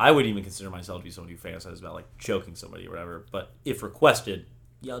 Yeah, I would even consider myself to be someone who fantasizes about like choking somebody or whatever. But if requested,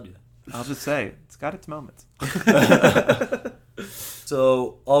 yeah, I'll do that. I'll just say, it's got its moments.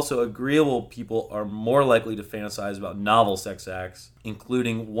 So, also, agreeable people are more likely to fantasize about novel sex acts,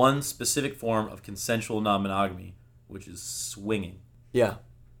 including one specific form of consensual non-monogamy, which is swinging. Yeah.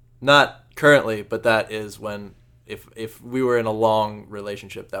 Not currently, but that is when, if we were in a long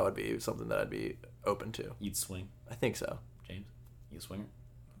relationship, that would be something that I'd be open to. You'd swing. I think so. James, you a swinger?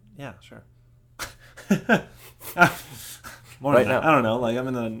 Yeah, sure. More right now. I don't know. Like, I'm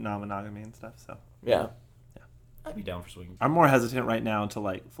in the non-monogamy and stuff, so. Yeah. I'd be down for swinging. I'm more hesitant right now to,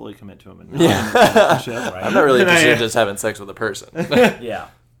 like, fully commit to him. Right? I'm not really interested in just having sex with a person. Yeah.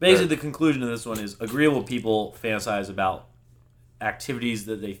 Basically, the conclusion of this one is agreeable people fantasize about activities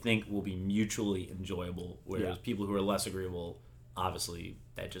that they think will be mutually enjoyable, whereas people who are less agreeable, obviously,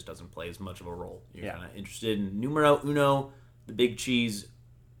 that just doesn't play as much of a role. You're kind of interested in numero uno, the big cheese,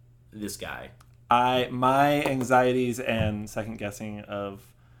 this guy. My anxieties and second guessing of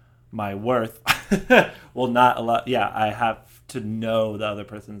my worth will not allow. Yeah, I have to know the other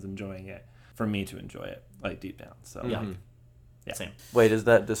person's enjoying it for me to enjoy it, like deep down. So yeah. Same. Wait, does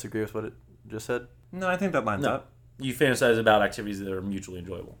that disagree with what it just said? No, I think that lines up. You fantasize about activities that are mutually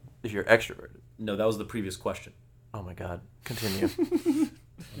enjoyable. If you're extroverted. No, that was the previous question. Oh my God. Continue.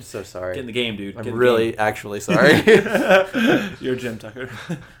 I'm so sorry. Get in the game, dude. I'm really actually sorry. You're Jim Tucker.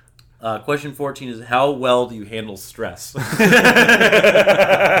 Question 14 is, how well do you handle stress?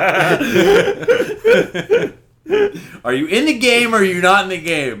 Are you in the game or are you not in the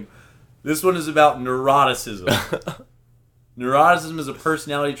game? This one is about neuroticism. Neuroticism is a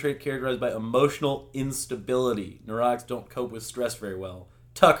personality trait characterized by emotional instability. Neurotics don't cope with stress very well.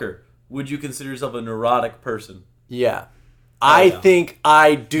 Tucker, would you consider yourself a neurotic person? Yeah. I think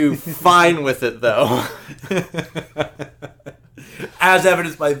I do fine with it, though. As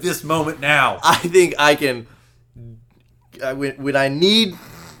evidenced by this moment now. I think I can, when I need,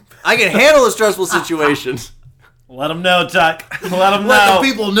 I can handle a stressful situation. Let them know, Chuck. Let them know. Let the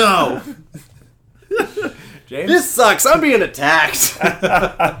people know. James? This sucks. I'm being attacked.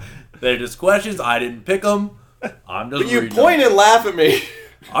 They're just questions. I didn't pick them. I'm just But you reading point and laugh at me.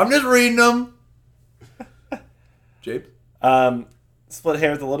 I'm just reading them. James? Split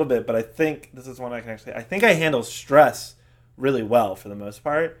hairs a little bit, but I think this is one I can actually... I think I handle stress really well for the most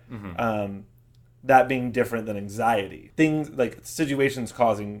part. That being different than anxiety. Things like situations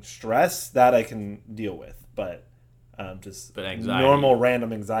causing stress, that I can deal with. But just anxiety, normal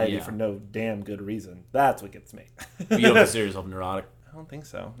random anxiety yeah. for no damn good reason. That's what gets me. You don't consider yourself neurotic? I don't think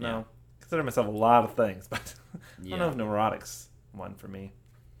so. No. Yeah. I consider myself a lot of things, but I Yeah. don't know if neurotics one for me.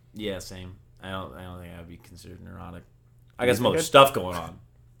 Yeah, same. I don't think I would be considered neurotic. I got some think other I'd- stuff going on.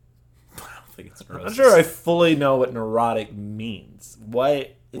 But I don't think it's I'm neurosis. not sure I fully know what neurotic means.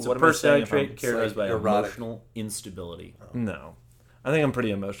 It's what a am I saying personality if I'm- trait characterized by neurotic. emotional instability. No. I think I'm pretty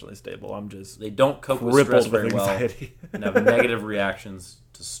emotionally stable. I'm just They don't cope with stress crippled very with well anxiety. and have negative reactions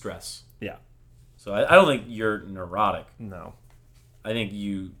to stress. Yeah. So I don't think you're neurotic. No. I think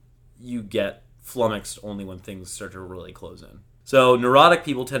you get flummoxed only when things start to really close in. So neurotic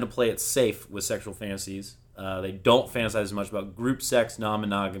people tend to play it safe with sexual fantasies. They don't fantasize as much about group sex,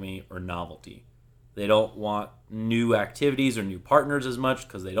 non-monogamy, or novelty. They don't want new activities or new partners as much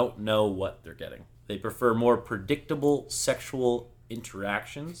because they don't know what they're getting. They prefer more predictable sexual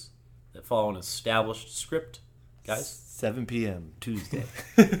interactions that follow an established script. Guys? 7 p.m. Tuesday.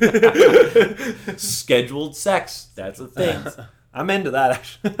 Scheduled sex. That's a thing. I'm into that,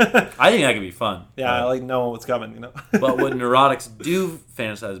 actually. I think that could be fun. Yeah, I like knowing what's coming, you know? But what neurotics do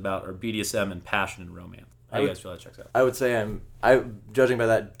fantasize about are BDSM and passion and romance. How do you guys feel that checks out? I would say I'm judging by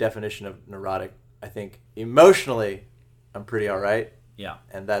that definition of neurotic. I think emotionally, I'm pretty all right. Yeah.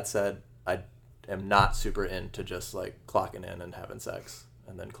 And that said, I am not super into just like clocking in and having sex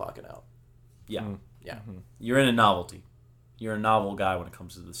and then clocking out. Yeah. Yeah. You're in a novelty. You're a novel guy when it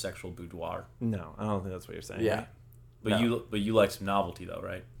comes to the sexual boudoir. No, I don't think that's what you're saying. Yeah. Right? But you like some novelty though,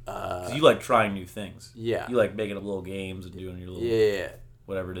 right? 'Cause you like trying new things. Yeah. You like making up little games and doing your little Yeah.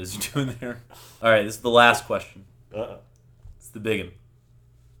 whatever it is you're doing there. All right, this is the last question. Uh-oh. It's the big one.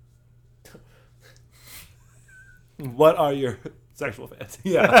 What are your sexual fantasies?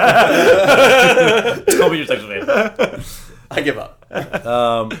 Yeah. Tell me your sexual fantasy. I give up.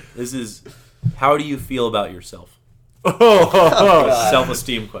 This is, how do you feel about yourself? Oh,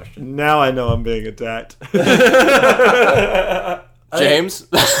 Self-esteem question. now I know I'm being attacked. James,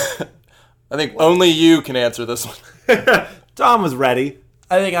 I think only you can answer this one. Tom was ready.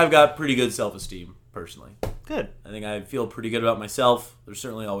 I think I've got pretty good self-esteem, personally. Good. I think I feel pretty good about myself. There's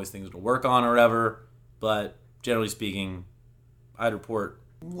certainly always things to work on or whatever, but generally speaking, I'd report,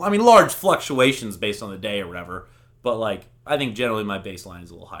 large fluctuations based on the day or whatever, but like, I think generally my baseline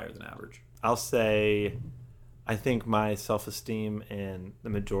is a little higher than average. I'll say I think my self-esteem in the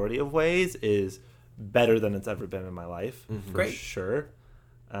majority of ways is better than it's ever been in my life, for Great. sure.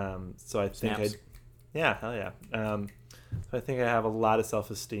 So I think Snaps. yeah, hell yeah. So I think I have a lot of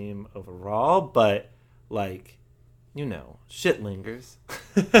self-esteem overall, but like, shit lingers.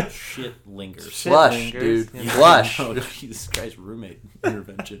 Shit lingers. Shit Flush, lingers, dude. you know. Flush. Oh, Jesus Christ, roommate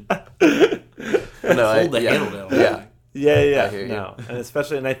intervention. No, Hold the handle down. Yeah. Yeah, I hear you. no,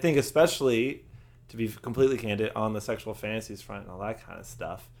 and I think especially to be completely candid on the sexual fantasies front and all that kind of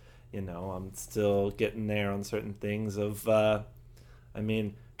stuff, I'm still getting there on certain things of,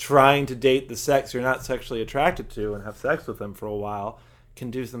 trying to date the sex you're not sexually attracted to and have sex with them for a while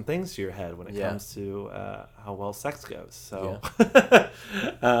can do some things to your head when it comes to how well sex goes. So,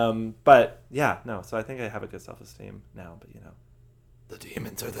 but yeah, no. So I think I have a good self-esteem now, but the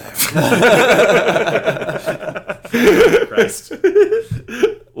demons are there. Christ.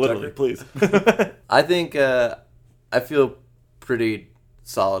 Literally, please. I think I feel pretty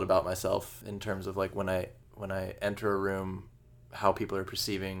solid about myself in terms of like when I enter a room, how people are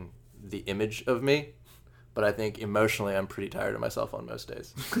perceiving the image of me. But I think emotionally, I'm pretty tired of myself on most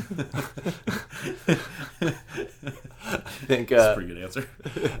days. I think That's a pretty good answer.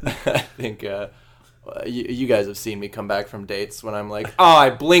 I think you guys have seen me come back from dates when I'm like, oh, I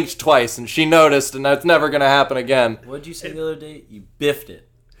blinked twice and she noticed, and that's never gonna happen again. What did you say the other day? You biffed it.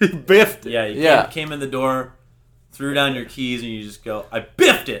 Biffed it. Yeah, you Yeah. came in the door, threw down your keys, and you just go, I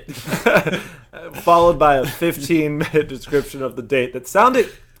biffed it. Followed by a 15-minute description of the date that sounded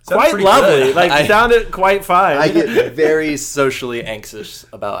Sounds quite pretty lovely. good. Sounded quite fine. I get very socially anxious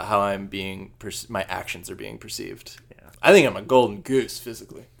about how I'm being, my actions are being perceived. I think I'm a golden goose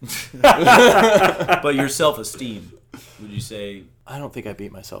physically. But your self-esteem, would you say? I don't think I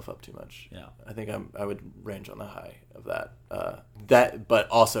beat myself up too much. Yeah. I think I would range on the high of that. But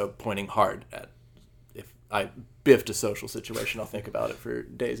also pointing hard at if I biffed a social situation, I'll think about it for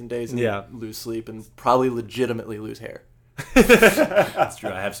days and days and lose sleep and probably legitimately lose hair. That's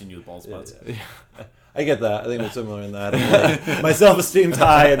true. I have seen you with bald spots. Yeah. I get that. I think we're similar in that. Like, my self-esteem's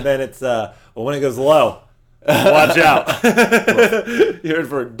high, and then it's when it goes low, watch out. You're in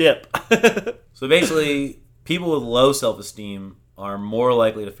for a dip. So basically, people with low self-esteem are more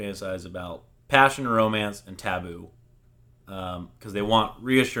likely to fantasize about passion, romance, and taboo because they want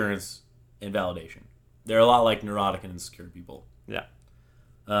reassurance and validation. They're a lot like neurotic and insecure people. Yeah.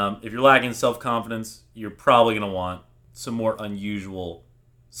 If you're lacking self-confidence, you're probably going to want some more unusual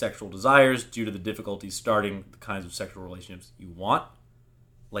sexual desires due to the difficulty starting the kinds of sexual relationships you want.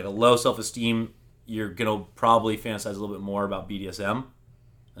 Like a low self-esteem, you're going to probably fantasize a little bit more about BDSM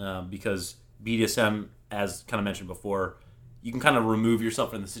because BDSM, as kind of mentioned before, you can kind of remove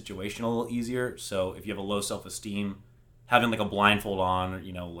yourself from the situation a little easier. So if you have a low self-esteem, having like a blindfold on, or,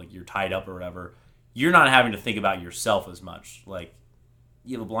 like you're tied up or whatever, you're not having to think about yourself as much. Like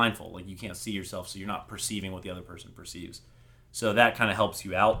you have a blindfold, like you can't see yourself, so you're not perceiving what the other person perceives. So that kind of helps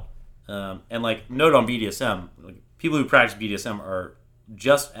you out. And like note on BDSM, like people who practice BDSM are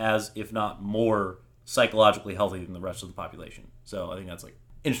just as, if not more, psychologically healthy than the rest of the population. So I think that's like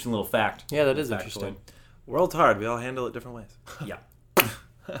interesting little fact. Yeah, that is Factoid. interesting. World's hard. We all handle it different ways. Yeah.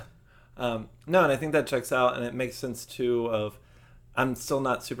 No, and I think that checks out, and it makes sense too. I'm still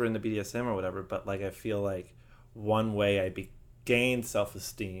not super into BDSM or whatever, but like I feel like one way I gained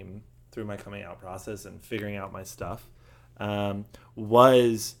self-esteem through my coming out process and figuring out my stuff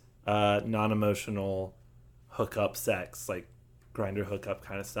was non-emotional hookup sex, like grinder hookup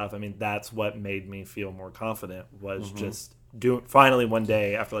kind of stuff. I mean, that's what made me feel more confident was just finally one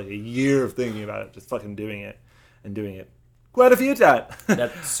day after like a year of thinking about it, just fucking doing it quite a few times.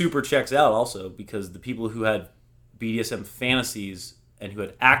 That super checks out also because the people who had BDSM fantasies and who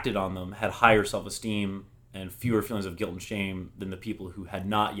had acted on them had higher self-esteem and fewer feelings of guilt and shame than the people who had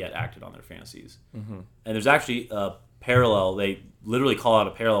not yet acted on their fantasies. Mm-hmm. And there's actually a parallel. They literally call out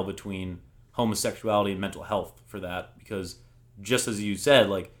a parallel between homosexuality and mental health for that because just as you said,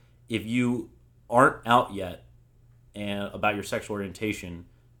 like if you aren't out yet and about your sexual orientation,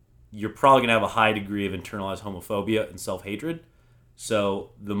 you're probably going to have a high degree of internalized homophobia and self-hatred.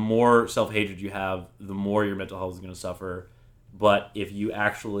 So the more self-hatred you have, the more your mental health is going to suffer. But if you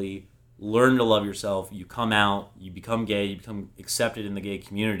actually learn to love yourself, you come out, you become gay, you become accepted in the gay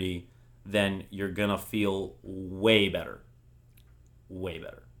community, then you're going to feel way better. Way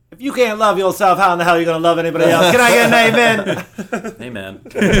better. If you can't love yourself, how in the hell are you going to love anybody else? Can I get an amen? Amen.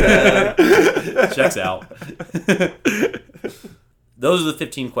 Checks out. Those are the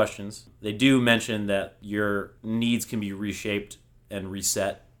 15 questions. They do mention that your needs can be reshaped and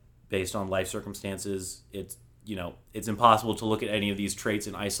reset based on life circumstances. It's impossible to look at any of these traits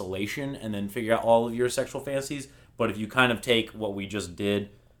in isolation and then figure out all of your sexual fantasies. But if you kind of take what we just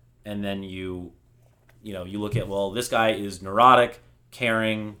did and then you look at, well, this guy is neurotic,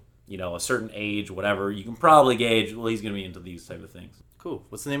 caring, a certain age, whatever, you can probably gauge, well, he's going to be into these type of things. Cool.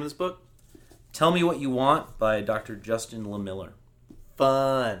 What's the name of this book? Tell Me What You Want by Dr. Justin LeMiller.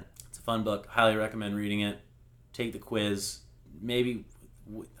 Fun. It's a fun book. Highly recommend reading it. Take the quiz. Maybe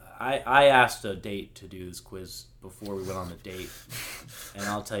I asked a date to do this quiz before we went on the date, and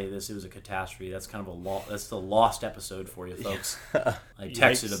I'll tell you this: it was a catastrophe. That's kind of that's the lost episode for you, folks. I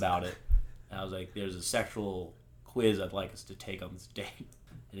texted about it. And I was like, "There's a sexual quiz I'd like us to take on this date,"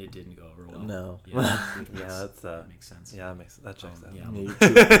 and it didn't go over well. No. Yeah, that makes sense. Yeah, that checks out. Yeah. You're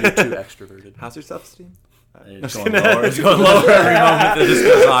too extroverted. How's your self-esteem? It's going lower. It's going lower every moment that this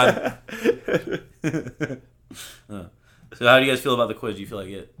goes on. So how do you guys feel about the quiz? Do you feel like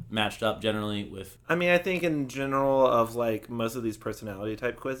it matched up generally with... I mean, I think in general of like most of these personality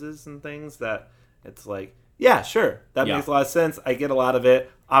type quizzes and things that it's like, yeah, sure. That makes a lot of sense. I get a lot of it.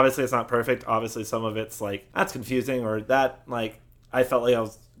 Obviously, it's not perfect. Obviously, some of it's like, that's confusing or that like, I felt like I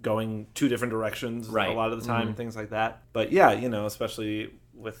was going two different directions a lot of the time and things like that. But yeah, especially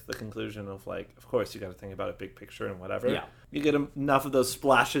with the conclusion of like, of course, you got to think about a big picture and whatever. Yeah. You get enough of those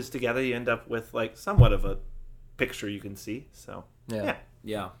splashes together, you end up with like somewhat of a picture you can see. So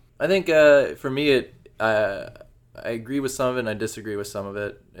Yeah. I think for me, I agree with some of it and I disagree with some of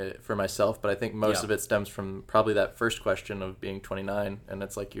it for myself. But I think most of it stems from probably that first question of being 29, and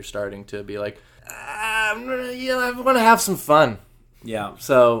it's like you're starting to be like, I want to have some fun. Yeah.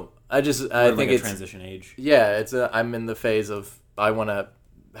 So I think like it's a transition age. Yeah, I'm in the phase of I want to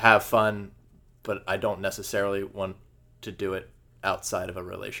have fun, but I don't necessarily want to do it outside of a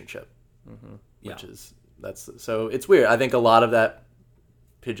relationship. Yeah. So it's weird. I think a lot of that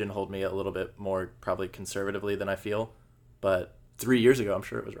pigeonholed me a little bit more probably conservatively than I feel, but 3 years ago I'm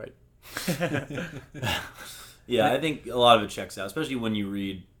sure it was right. Yeah, I think a lot of it checks out, especially when you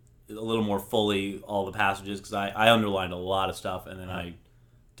read a little more fully all the passages, because I underlined a lot of stuff, and then I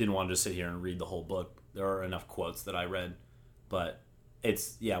didn't want to just sit here and read the whole book. There are enough quotes that I read, but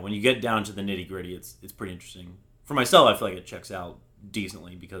when you get down to the nitty gritty, it's pretty interesting. For myself, I feel like it checks out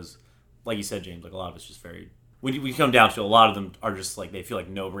decently because, like you said, James, like a lot of it's just very. When we come down to a lot of them are just like they feel like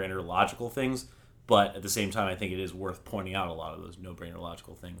no-brainer logical things, but at the same time, I think it is worth pointing out a lot of those no-brainer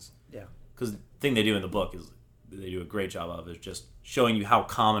logical things. Yeah. Because the thing they do in the book is they do a great job of is just showing you how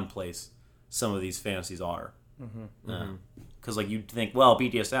commonplace some of these fantasies are. Because like you'd think, well,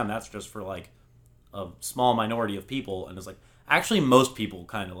 BDSM, that's just for like a small minority of people, and it's like actually most people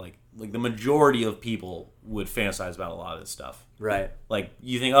kind of like the majority of people would fantasize about a lot of this stuff. Right. Like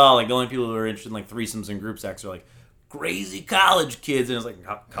you think, oh, like the only people who are interested in like threesomes and group sex are like crazy college kids, and it's like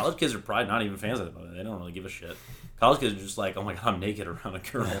college kids are probably not even fantasizing about it. They don't really give a shit. College kids are just like, oh my god, I'm naked around a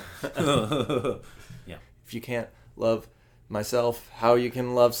girl. Yeah. If you can't love myself, how you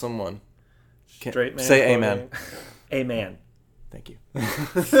can love someone? Straight man. Say amen. Amen. Thank you.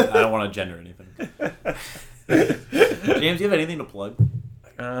 I don't want to gender anything. James, do you have anything to plug?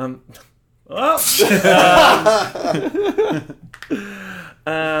 No,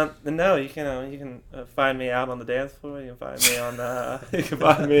 you can find me out on the dance floor. You can find me on. You can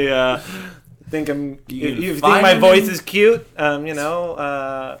find me. Think I'm. If you think my voice is cute, I don't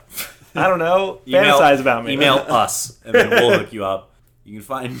know. Fantasize about me. Email us, and then we'll hook you up. You can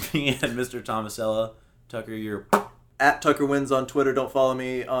find me at Mr. Tomasella. Tucker, you're at Tucker Wins on Twitter. Don't follow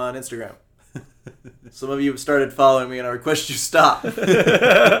me on Instagram. Some of you have started following me, and I request you stop. You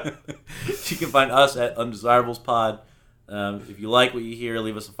can find us at Undesirables Pod. If you like what you hear,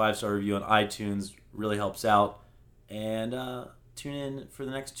 leave us a 5-star review on iTunes. Really helps out. And tune in for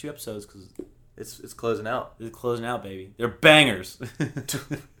the next 2 episodes because it's closing out. It's closing out, baby. They're bangers. I'm Down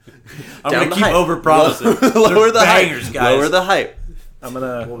gonna the keep hype. over-promising. Lower the bangers, hype, guys. Lower the hype. I'm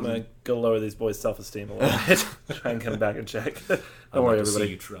gonna go lower these boys' self-esteem a little bit. Try and come back and check. Don't worry, everybody.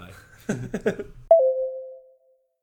 See you try.